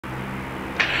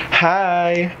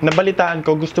Hi! Nabalitaan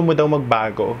ko, gusto mo daw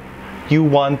magbago. You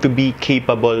want to be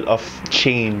capable of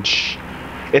change.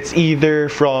 It's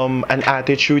either from an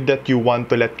attitude that you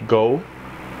want to let go,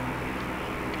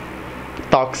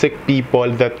 toxic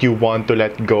people that you want to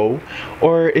let go,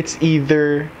 or it's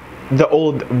either the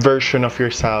old version of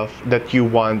yourself that you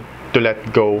want to let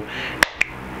go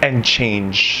and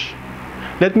change.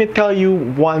 Let me tell you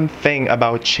one thing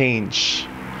about change.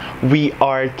 We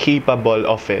are capable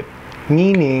of it.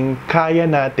 Meaning, kaya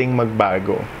nating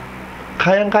magbago.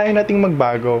 Kayang-kaya nating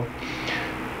magbago.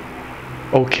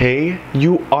 Okay?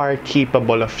 You are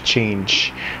capable of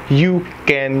change. You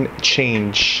can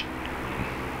change.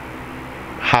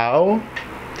 How?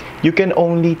 You can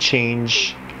only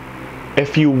change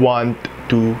if you want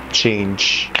to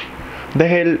change.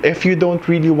 Dahil if you don't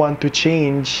really want to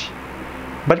change,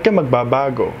 ba't ka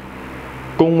magbabago?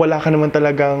 Kung wala ka naman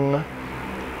talagang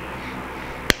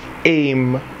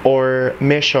aim or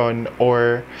mission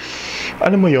or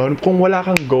ano mo yon, kung wala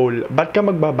kang goal, ba't ka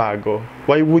magbabago?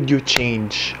 Why would you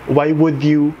change? Why would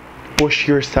you push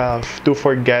yourself to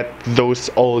forget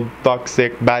those old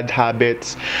toxic bad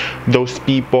habits, those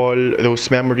people,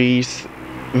 those memories,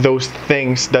 those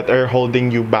things that are holding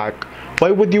you back?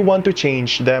 Why would you want to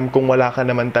change them kung wala ka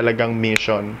naman talagang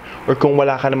mission or kung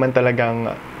wala ka naman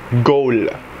talagang goal?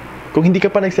 Kung hindi ka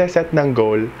pa nagseset ng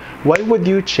goal, why would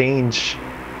you change?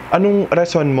 Anong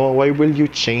rason mo? Why will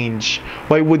you change?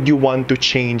 Why would you want to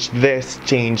change this,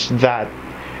 change that,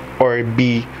 or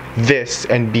be this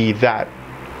and be that?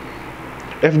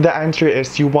 If the answer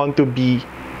is you want to be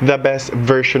the best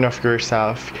version of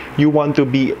yourself, you want to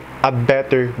be a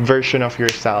better version of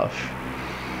yourself,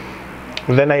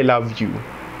 then I love you.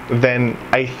 Then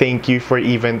I thank you for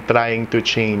even trying to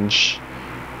change.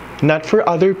 Not for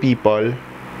other people,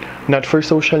 not for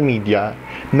social media,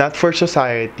 not for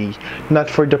society, not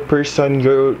for the person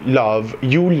you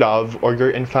love or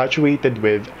you're infatuated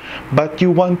with, but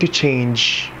you want to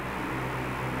change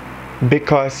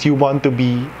because you want to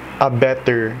be a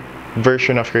better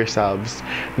version of yourselves,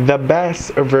 the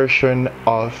best version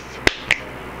of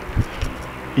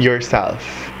yourself.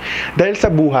 Dahil sa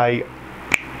buhay,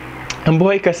 ang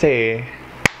buhay kasi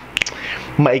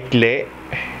maikli,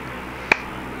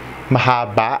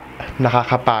 mahaba,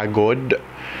 nakakapagod,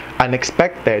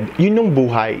 unexpected, yun yung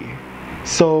buhay.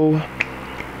 So,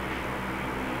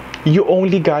 you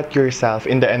only got yourself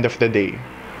in the end of the day.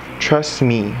 Trust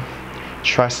me,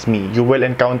 you will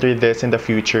encounter this in the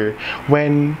future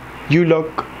when you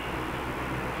look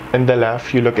in the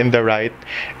left, you look in the right,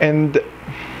 and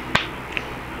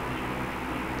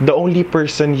the only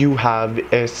person you have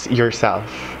is yourself.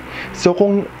 So,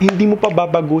 kung hindi mo pa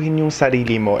babaguhin yung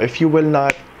sarili mo, if you will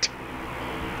not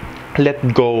let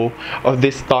go of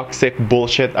this toxic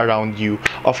bullshit around you,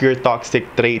 of your toxic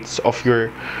traits, of your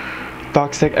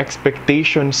toxic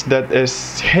expectations that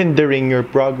is hindering your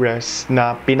progress,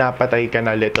 na pinapatay ka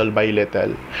na little by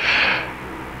little,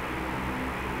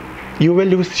 you will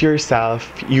lose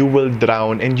yourself, you will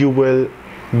drown, and you will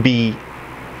be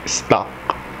stuck.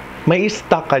 May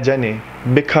stuck ka dyan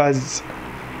because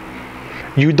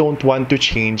you don't want to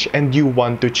change and you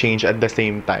want to change at the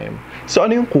same time. So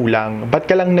ano yung kulang? Ba't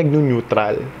ka lang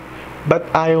nagnu-neutral? Ba't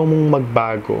ayaw mong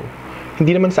magbago?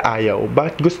 Hindi naman sa ayaw.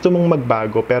 Ba't gusto mong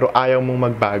magbago pero ayaw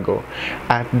mong magbago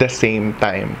at the same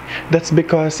time? That's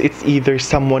because it's either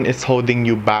someone is holding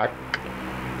you back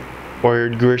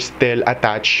or you're still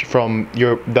attached from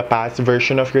the past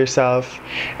version of yourself,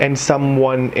 and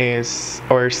someone is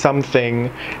or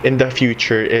something in the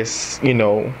future is,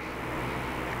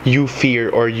 you fear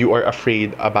or you are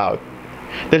afraid about.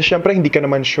 Dahil syempre hindi ka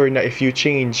naman sure na if you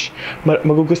change,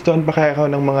 magugustuhan pa kaya ka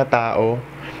ng mga tao?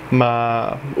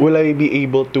 Will I be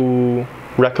able to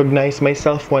recognize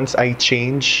myself once I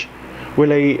change?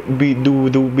 Will I be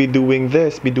doing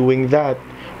this, be doing that?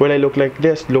 Will I look like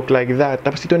this, look like that?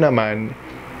 Tapos ito naman,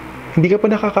 hindi ka pa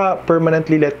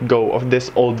nakaka-permanently let go of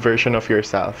this old version of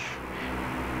yourself.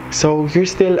 So you're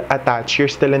still attached, you're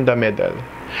still in the middle.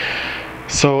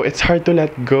 So it's hard to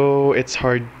let go, it's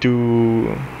hard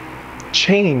to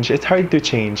change,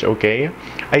 okay?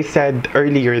 I said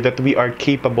earlier that we are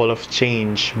capable of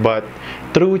change, but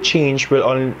true change will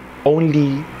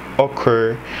only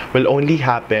occur, will only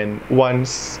happen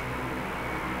once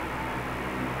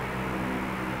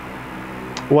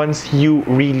you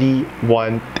really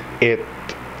want it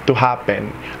to happen.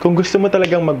 Kung gusto mo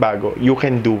talagang magbago, you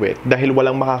can do it. Dahil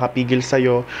walang makakapigil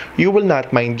sa'yo, you will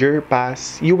not mind your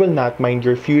past, you will not mind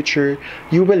your future,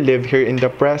 you will live here in the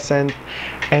present,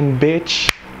 and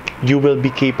bitch, you will be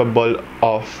capable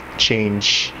of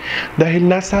change. Dahil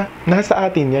nasa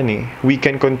atin yan eh. We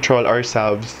can control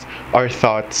ourselves, our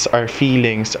thoughts, our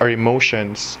feelings, our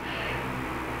emotions.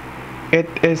 It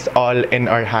is all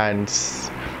in our hands.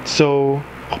 So,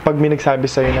 kapag may nagsabi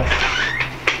sa'yo na,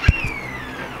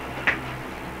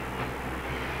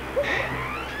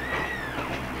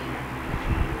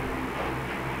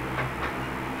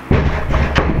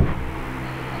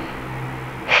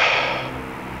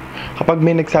 kapag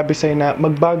may nagsabi sa'yo na,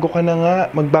 magbago ka na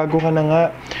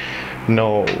nga.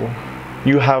 No.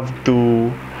 You have to,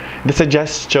 the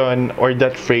suggestion or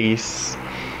that phrase,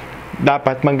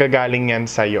 dapat manggagaling yan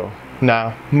sa'yo.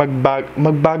 Na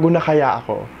magbago na kaya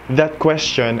ako? That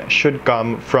question should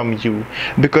come from you.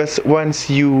 Because once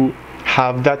you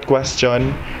have that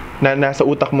question, na nasa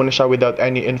utak mo na siya without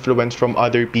any influence from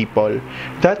other people,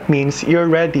 that means you're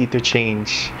ready to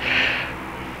change.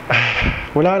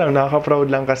 Wala lang, nakaka-proud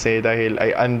lang kasi dahil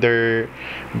I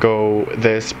undergo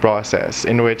this process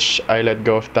in which I let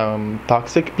go of some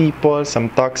toxic people,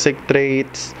 some toxic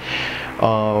traits.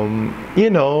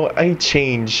 I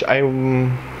change.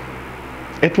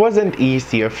 It wasn't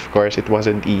easy, of course, it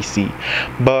wasn't easy.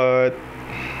 But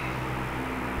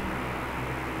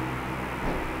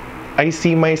I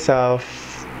see myself,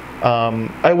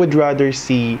 I would rather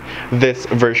see this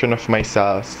version of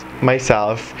myself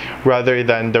rather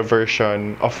than the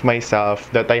version of myself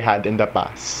that I had in the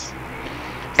past.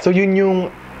 So yun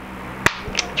yung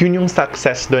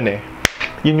success dun eh.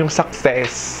 Yun yung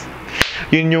success.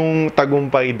 Yun yung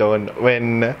tagumpay dun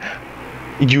when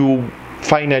you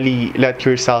finally let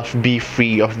yourself be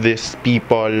free of these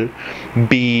people,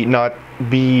 not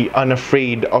be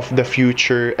unafraid of the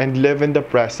future and live in the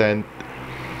present.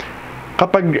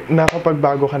 Kapag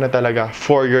nakapagbago ka na talaga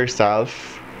for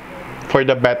yourself, for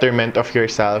the betterment of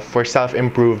yourself, for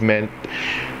self-improvement,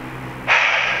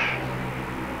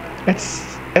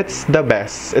 it's the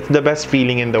best. It's the best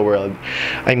feeling in the world.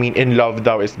 I mean, in love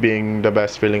daw is being the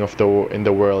best feeling in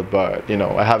the world, but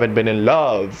I haven't been in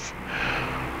love.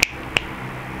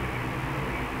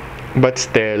 But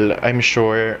still, I'm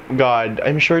sure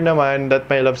naman that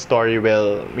my love story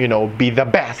will, be the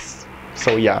best.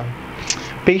 So yeah.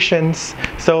 Patience.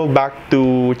 So back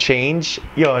to change.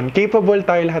 Yon, capable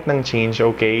tayo lahat ng change,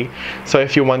 okay? So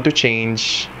if you want to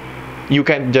change, you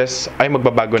can't just,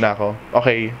 magbabago na ako.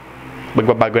 Okay,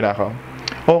 magbabago na ako.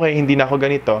 Okay, hindi na ako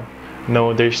ganito.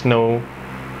 No,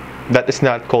 that is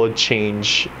not called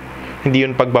change. Hindi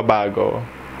yun pagbabago.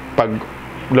 Pag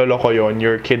loloko yon,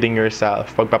 you're kidding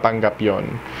yourself. Pagpapanggap yon.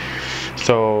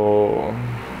 So,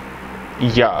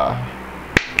 yeah.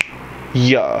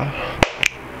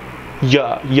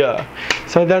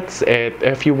 So that's it.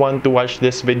 If you want to watch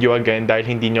this video again dahil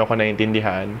hindi nyo ako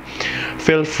naintindihan,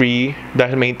 feel free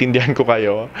dahil maintindihan ko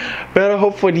kayo. Pero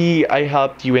hopefully, I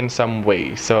helped you in some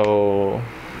way. So,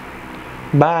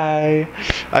 bye!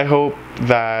 I hope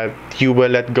that you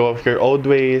will let go of your old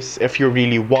ways. If you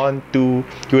really want to,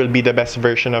 you will be the best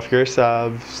version of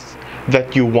yourselves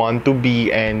that you want to be,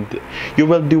 and you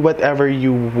will do whatever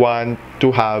you want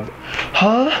to have.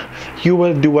 You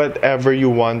will do whatever you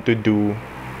want to do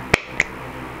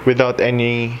without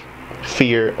any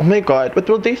fear. Oh my god, what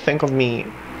will they think of me?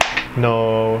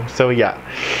 No. So yeah.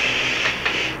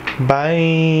 Bye.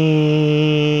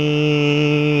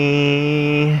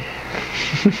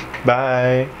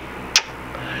 Bye.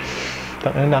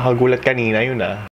 Nakagulat kanina yun ah.